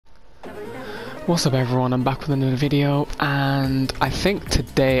What's up everyone, I'm back with another video, and I think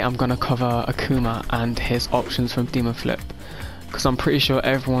today I'm gonna cover Akuma and his options from Demon Flip, because I'm pretty sure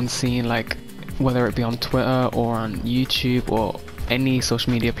everyone's seen, like, whether it be on Twitter or on YouTube or any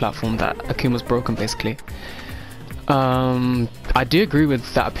social media platform, that Akuma's broken basically. I do agree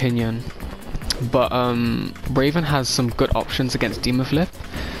with that opinion, but Raven has some good options against Demon Flip,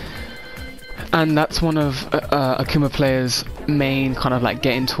 and that's one of Akuma players' main kind of like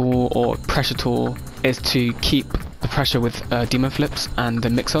getting tool or pressure tool, is to keep the pressure with Demon Flips and the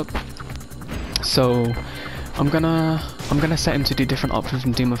mix-up. So I'm gonna set him to do different options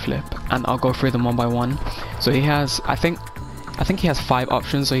from Demon Flip, and I'll go through them one by one. So he has, I think he has 5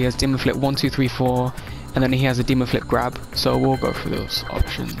 options. So he has Demon Flip 1, 2, 3, 4, and then he has a Demon Flip grab. So we'll go through those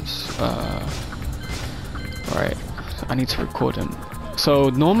options. Alright, I need to record him. So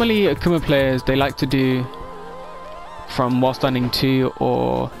normally Akuma players, they like to do from while standing 2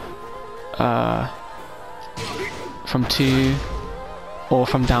 or from 2 or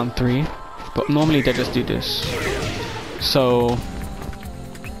from down 3, but normally they just do this. So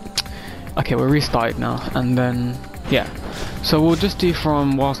okay, we're restarted now, and then yeah, so we'll just do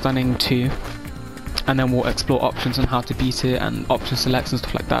from while standing 2, and then we'll explore options on how to beat it and option selects and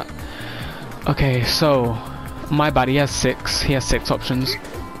stuff like that. Okay, so my bad, he has 6 options.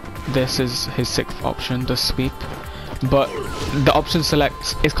 This is his 6th option, the sweep. But the option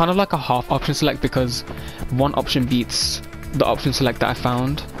select is kind of like a half option select, because one option beats the option select that I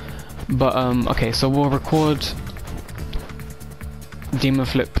found. But okay, so we'll record Demon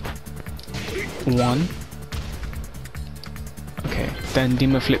Flip 1. Okay, then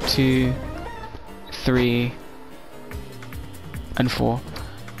Demon Flip 2, 3, and 4.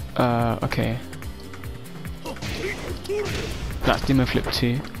 Okay. That's Demon Flip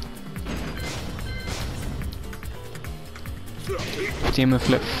 2. Demon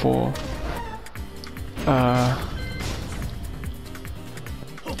Flip 4.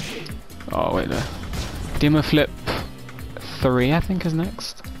 Oh wait there. Demon Flip 3 I think is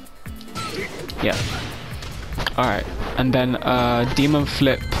next. Yeah. Alright. And then Demon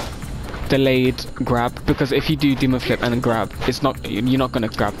Flip delayed grab, because if you do Demon Flip and then grab, it's not, you're not gonna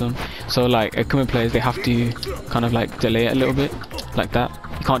grab them. So like Akuma players, they have to kind of like delay it a little bit, like that.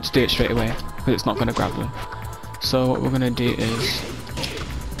 You can't just do it straight away, because it's not gonna grab them. So what we're gonna do is,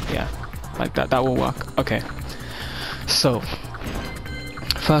 yeah, like that. That will work. Okay. So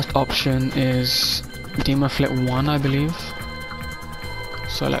first option is Demon Flip 1, I believe.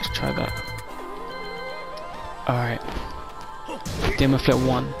 So let's try that. Alright. Demon Flip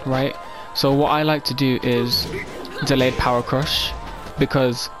 1, right? So what I like to do is delayed Power Crush,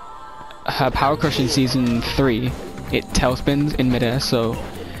 because her Power Crush in season 3, it tailspins in midair. So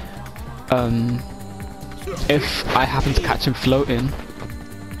if I happen to catch him floating,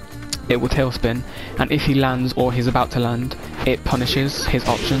 it will tailspin, and if he lands or he's about to land, it punishes his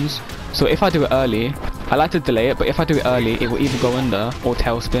options. So if I do it early, I like to delay it, but if I do it early, it will either go under or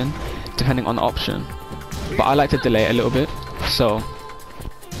tailspin, depending on the option. But I like to delay it a little bit. So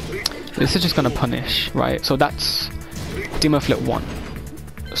this is just gonna punish, right? So that's Demon Flip 1.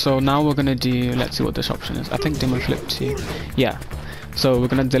 So now we're gonna do, let's see what this option is. I think Demon Flip 2. Yeah. So we're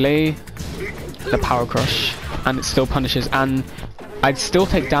gonna delay the Power Crush, and it still punishes, and I'd still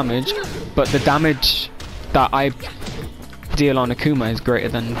take damage, but the damage that I deal on Akuma is greater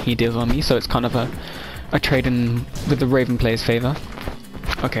than he deals on me, so it's kind of a trade in with the Raven player's favor.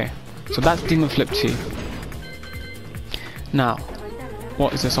 Okay, so that's Demon Flip 2. Now,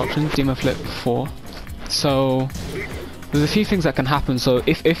 what is this option? Demon Flip 4. So there's a few things that can happen. So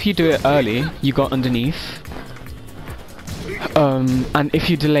if you do it early, you got underneath. And if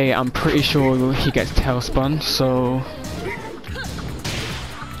you delay it, I'm pretty sure he gets tailspun. So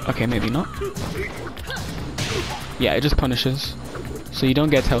okay, maybe not. Yeah, it just punishes, so you don't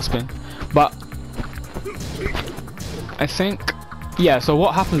get tailspin. But I think, yeah, so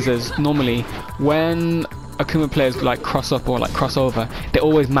what happens is, normally when Akuma players like cross up or like cross over, they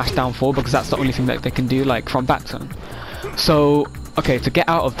always mash down 4, because that's the only thing that they can do, like from back turn. So okay, to get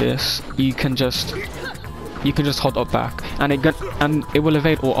out of this, you can just hold up back, and it will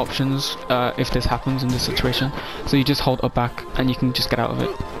evade all options if this happens in this situation. So you just hold up back and you can just get out of it.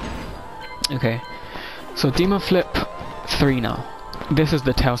 Okay, so Demon Flip 3 now. This is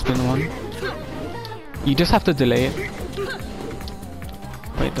the tailspin one. You just have to delay it.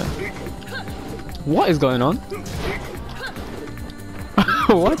 Wait there. What is going on?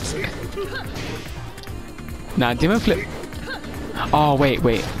 What? Nah, Demon Flip. Oh wait.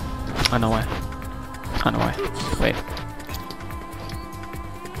 I know why. Wait.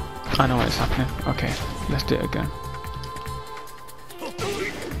 I know what's happening. Okay, let's do it again.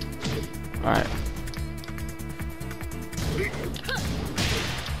 Alright.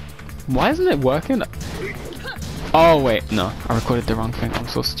 Why isn't it working? Oh wait, no, I recorded the wrong thing. I'm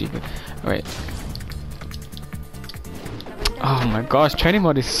so stupid. Wait. Oh my gosh, training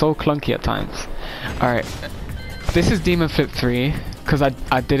mode is so clunky at times. Alright. This is Demon Flip 3, because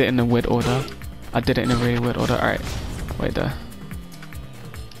I did it in a weird order. I did it in a really weird order. Alright. Wait there.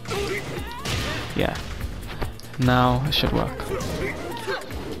 Yeah. Now it should work.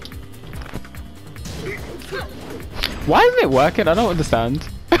 Why isn't it working? I don't understand.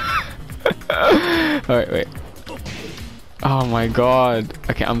 Alright, wait. Oh my god.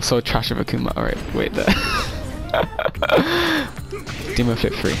 Okay, I'm so trash of Akuma. Alright, wait there. Demon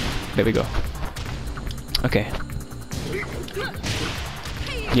Flip 3. There we go. Okay.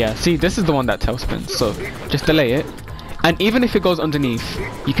 Yeah, see, this is the one that tailspins. So, just delay it. And even if it goes underneath,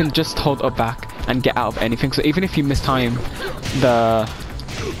 you can just hold up back and get out of anything. So even if you mistime the...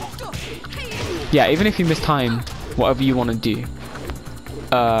 Yeah, even if you mistime whatever you want to do,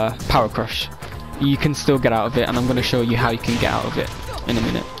 Power Crush, you can still get out of it. And I'm going to show you how you can get out of it in a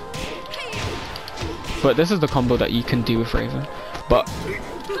minute. But this is the combo that you can do with Raven. But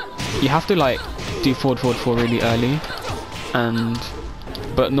you have to like do forward, forward, forward really early.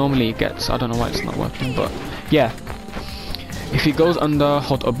 But normally it gets... I don't know why it's not working, but yeah. If he goes under,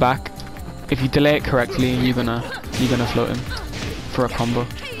 hold up back. If you delay it correctly, you're gonna float him for a combo.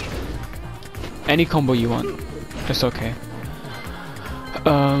 Any combo you want, it's okay.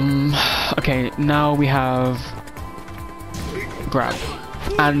 Okay, now we have grab,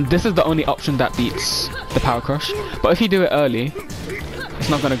 and this is the only option that beats the Power Crush. But if you do it early, it's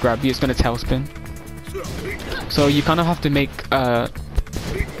not gonna grab you; it's gonna tailspin. So you kind of have to make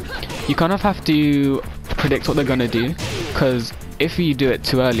you kind of have to predict what they're gonna do, because if you do it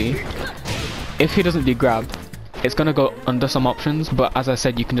too early, if he doesn't do grab, it's gonna go under some options. But as I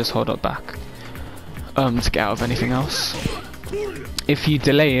said, you can just hold up back to get out of anything else. If you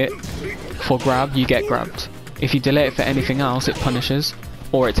delay it for grab, you get grabbed. If you delay it for anything else, it punishes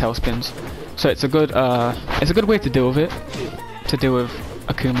or it tailspins. So it's a good way to deal with it, to deal with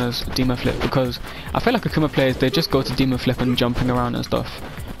Akuma's Demon Flip, because I feel like Akuma players, they just go to Demon Flip and jumping around and stuff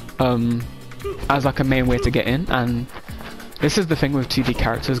as like a main way to get in. And this is the thing with 2D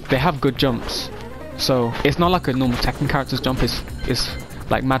characters, they have good jumps, so it's not like a normal Tekken character's jump is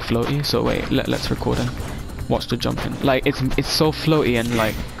like mad floaty. So wait, let's record and watch the jumping. Like it's so floaty and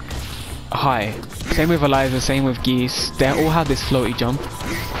like high. Same with Eliza, same with Geese, they all have this floaty jump,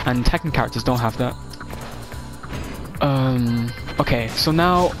 and Tekken characters don't have that. Okay, so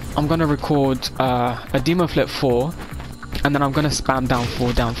now I'm gonna record a Demon Flip 4, and then I'm gonna spam down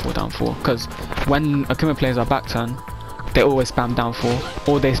 4, down 4, down 4, because when Akuma players are back turn, they always spam down 4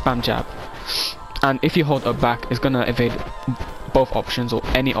 or they spam jab. And if you hold up back, it's gonna evade both options or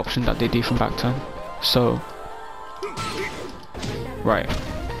any option that they do from back turn. So, right.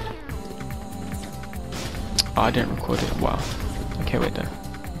 Oh, I didn't record it. Wow. Okay, wait there.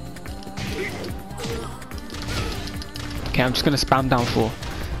 Okay, I'm just gonna spam down 4.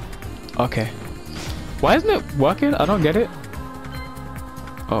 Okay. Why isn't it working? I don't get it.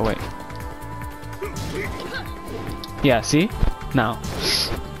 Oh wait. Yeah, see? Now.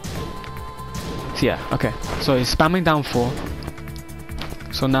 So yeah, okay. So he's spamming down 4.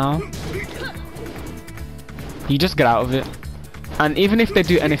 So now you just get out of it. And even if they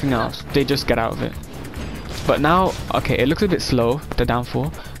do anything else, they just get out of it. But now, okay, it looks a bit slow, the down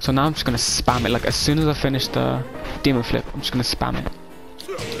 4. So now I'm just gonna spam it. Like as soon as I finish the Demon Flip, I'm just gonna spam it.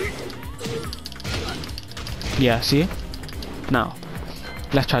 Yeah, see? Now,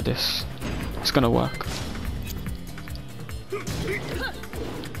 let's try this. It's gonna work.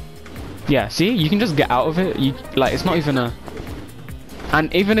 Yeah, see? You can just get out of it. You like, it's not even a...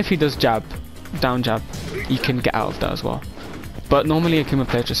 And even if he does jab, down jab, you can get out of that as well. But normally Akuma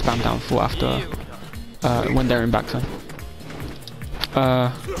players just spam down 4 after, when they're in back turn.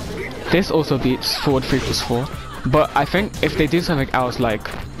 This also beats forward 3+4. But I think if they do something else like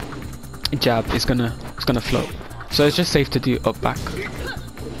jab, it's gonna float. So it's just safe to do up back,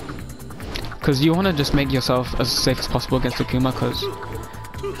 because you want to just make yourself as safe as possible against Akuma, because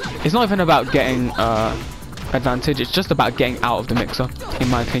it's not even about getting advantage, it's just about getting out of the mix-up, in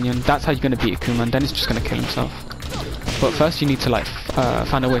my opinion. That's how you're going to beat Akuma, and then he's just going to kill himself. But first you need to like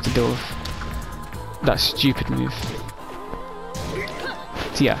find a way to deal with that stupid move.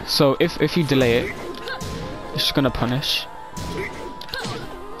 So yeah, so if you delay it, it's just going to punish.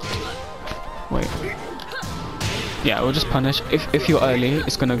 Wait. Yeah, it will just punish. If you're early,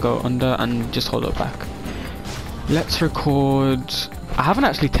 it's gonna go under and just hold it back. Let's record... I haven't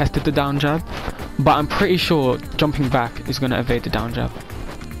actually tested the down jab, but I'm pretty sure jumping back is gonna evade the down jab.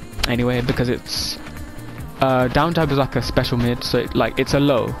 anyway, because it's down jab is like a special mid, so it's a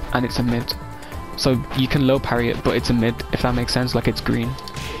low and it's a mid, so you can low parry it, but it's a mid, if that makes sense. Like it's green.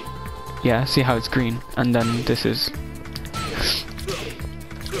 Yeah, see how it's green, and then this is.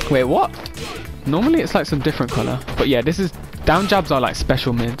 Wait, what? Normally it's like some different color, but yeah, this is down jabs are like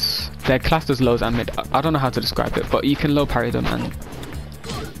special mids. They're classed as lows and mid. I don't know how to describe it, but you can low parry them, and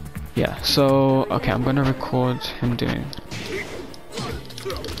yeah. So okay, I'm gonna record him doing.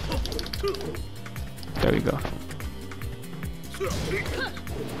 There we go.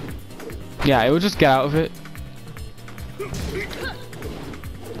 Yeah, it will just get out of it.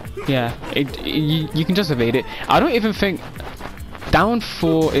 Yeah, you can just evade it. I don't even think down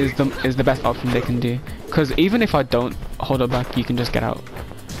 4 is the best option they can do, because even if I don't hold it back, you can just get out.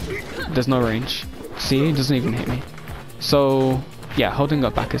 There's no range. See, it doesn't even hit me. So yeah, holding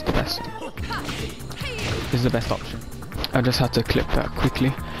up back is the best. Is the best option. I just had to clip that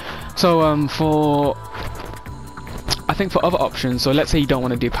quickly. So I think for other options, so let's say you don't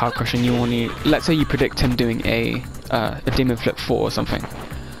want to do power crush and you only, let's say you predict him doing a demon flip 4 or something.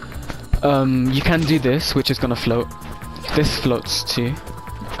 You can do this, which is gonna float. This floats too.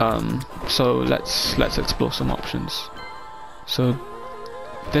 So let's explore some options. So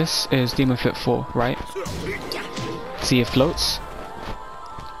this is demon flip 4, right? See, it floats.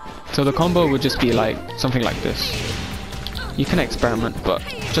 So the combo would just be like something like this. You can experiment, but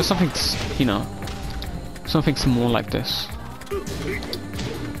just something, you know, something small like this.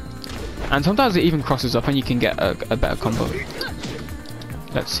 And sometimes it even crosses up and you can get a better combo.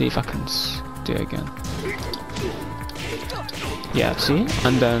 Let's see if I can do it again. Yeah, see?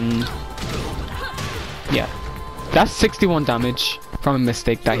 And then yeah, that's 61 damage from a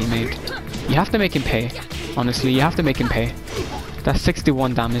mistake that he made. You have to make him pay. Honestly, you have to make him pay. That's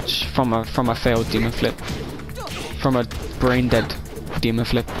 61 damage from a failed demon flip. From a brain dead demon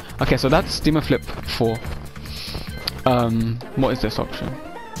flip. Okay, so that's demon flip 4. What is this option?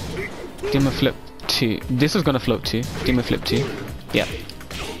 Demon flip 2. This is gonna float too. Demon flip 2. Yeah.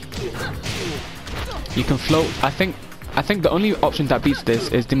 You can float. I think the only option that beats this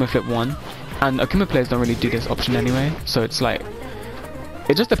is demon flip 1, and Akuma players don't really do this option anyway. So it's like,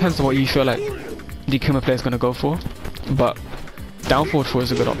 it just depends on what you feel like the Akuma player is gonna go for. But down forward 4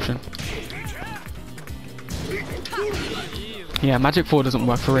 is a good option. Yeah, magic 4 doesn't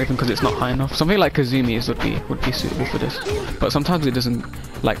work for Raven because it's not high enough. Something like Kazumi's would be suitable for this, but sometimes it doesn't.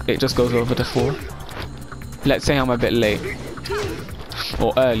 Like it just goes over the 4. Let's say I'm a bit late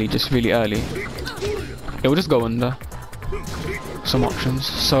or early, just really early. It will just go under some options.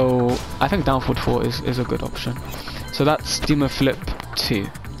 So I think down forward 4 is a good option. So that's demon flip 2.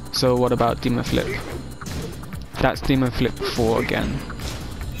 So what about demon flip? That's demon flip 4 again.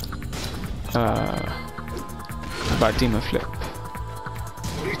 About demon flip.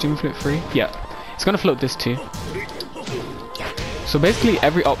 Is demon flip 3? Yeah. It's gonna float this too. So basically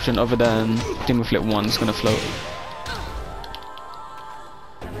every option other than demon flip 1 is gonna float.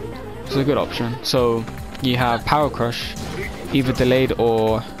 It's a good option. So you have power crush, either delayed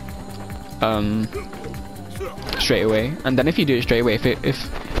or straight away. And then if you do it straight away, if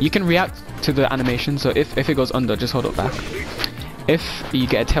you can react to the animation, so if it goes under, just hold it back. If you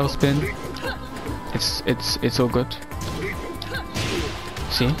get a tailspin, it's all good.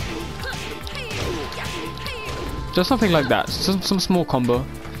 See? Just something like that. Some small combo.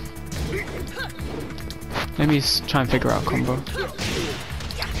 Let me try and figure out a combo.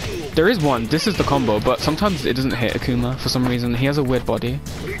 There is one. This is the combo, but sometimes it doesn't hit Akuma for some reason. He has a weird body.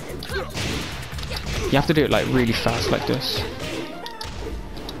 You have to do it like really fast, like this.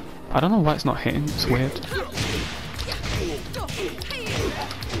 I don't know why it's not hitting. It's weird.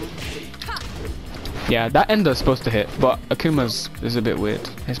 Yeah, that ender is supposed to hit, but Akuma's is a bit weird.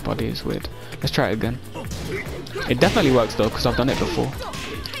 His body is weird. Let's try it again. It definitely works though, because I've done it before.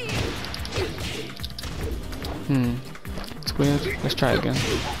 It's weird. Let's try it again.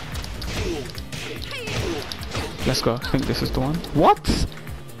 Let's go. I think this is the one. What?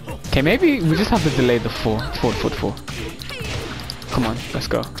 Okay, maybe we just have to delay the 4. Forward 4. Come on, let's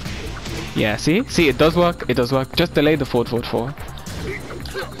go. Yeah, see? See, it does work. It does work. Just delay the forward 4.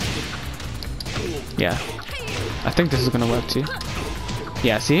 Yeah. I think this is gonna work too.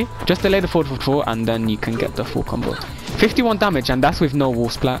 Yeah, see? Just delay the forward 4 and then you can get the full combo. 51 damage, and that's with no wall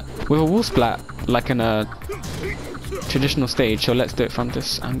splat. With a wall splat, like in a traditional stage, so let's do it from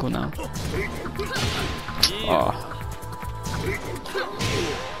this angle now. Oh.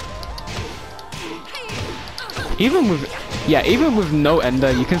 Even with no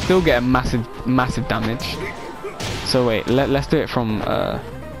ender, you can still get a massive damage. So wait, let's do it from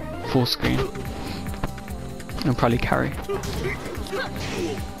full screen. And probably carry.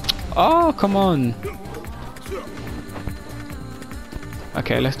 Oh, come on.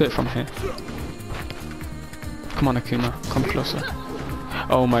 Okay, let's do it from here. Come on, Akuma, come closer.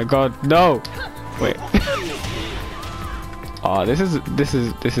 Oh my god, no! Wait. Oh, this is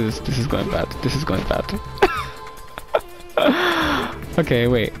going bad. This is going bad. Okay,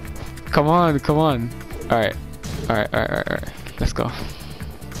 wait. Come on, come on. Alright. Let's go.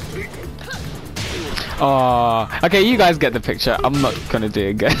 Oh, okay, you guys get the picture. I'm not gonna do it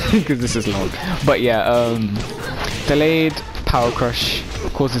again because this is long. But yeah, delayed power crush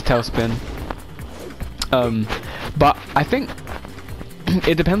causes tailspin. But I think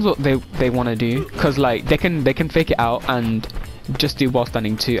it depends what they want to do, because like they can fake it out and just do while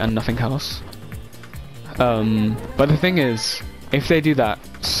standing 2 and nothing else. But the thing is, if they do that,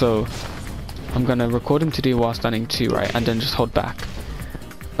 so I'm gonna record him to do while standing 2, right, and then just hold back.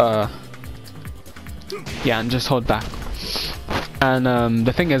 Yeah, and just hold back. And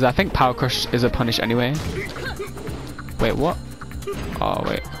the thing is, I think power crush is a punish anyway. Wait, what? Oh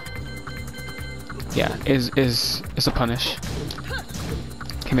wait. Yeah, is a punish.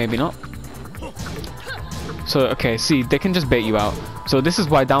 Okay, maybe not. So okay, see, they can just bait you out. So this is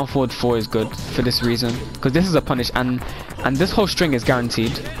why down forward 4 is good for this reason, because this is a punish, and this whole string is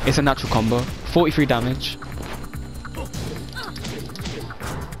guaranteed. It's a natural combo, 43 damage,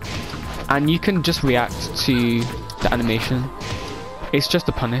 and you can just react to the animation. It's just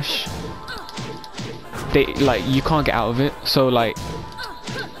a punish. Like you can't get out of it, so like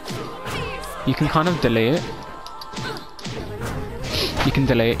you can kind of delay it. You can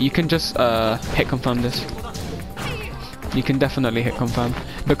delay it. You can just hit confirm this. You can definitely hit confirm,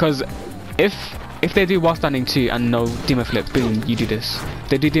 because if they do while standing 2 and no demon flip, boom, you do this. If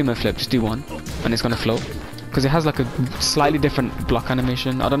they do demon flip, just do 1 and it's gonna float, because it has like a slightly different block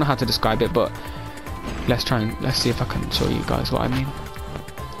animation. I don't know how to describe it, but let's see if I can show you guys what I mean.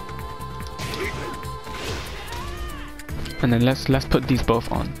 And then let's put these both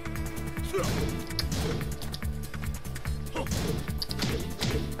on.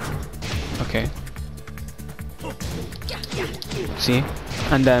 Okay. See?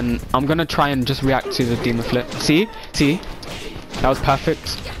 And then I'm gonna try and just react to the demon flip. See? That was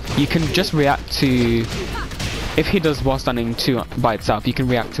perfect. You can just react to, if he does while standing 2 by itself, you can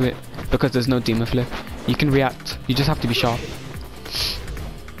react to it because there's no demon flip. You can react. You just have to be sharp.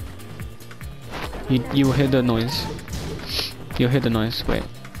 You will hear the noise. You'll hear the noise. Wait.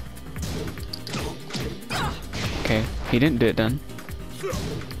 Okay. He didn't do it then.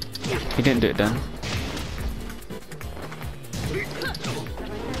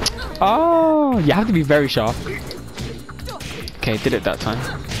 Oh, you have to be very sharp. Okay, did it that time.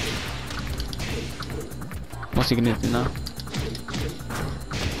 What's he gonna do now?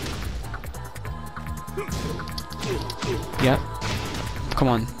 Yep. Come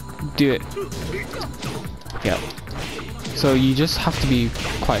on, do it. Yep. So you just have to be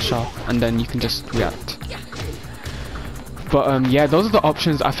quite sharp, and then you can just react. But yeah, those are the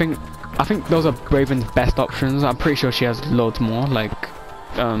options. I think those are Raven's best options. I'm pretty sure she has loads more. Like,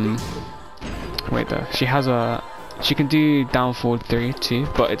 wait though, she can do down forward 3 too,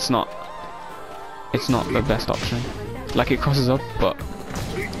 but it's not the best option. Like, it crosses up, but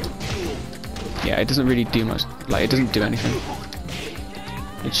yeah, it doesn't really do much. Like, it doesn't do anything.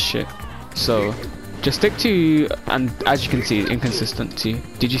 It's shit. So just stick to, and as you can see, inconsistent too.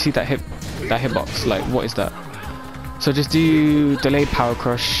 Did you see that hitbox? Like, what is that? So just do delayed power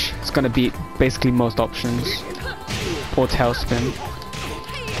crush. It's gonna beat basically most options, or tailspin.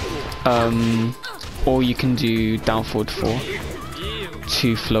 Or you can do down forward 4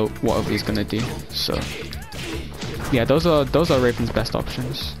 to float whatever he's gonna do. So yeah, those are Raven's best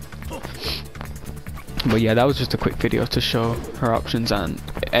options. But yeah, that was just a quick video to show her options, and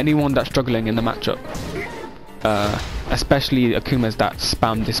anyone that's struggling in the matchup, especially Akuma's that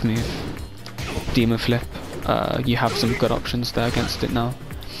spam this move, demon flip, you have some good options there against it now,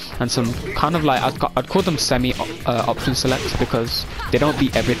 and some kind of like, I'd call them semi option selects, because they don't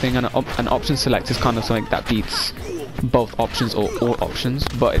beat everything, and an option select is kind of something that beats both options or all options,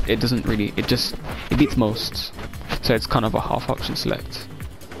 but it doesn't really, it beats most, so it's kind of a half option select.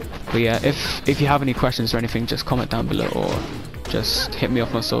 But yeah, if you have any questions or anything, just comment down below, or just hit me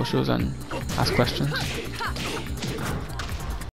off my socials and ask questions.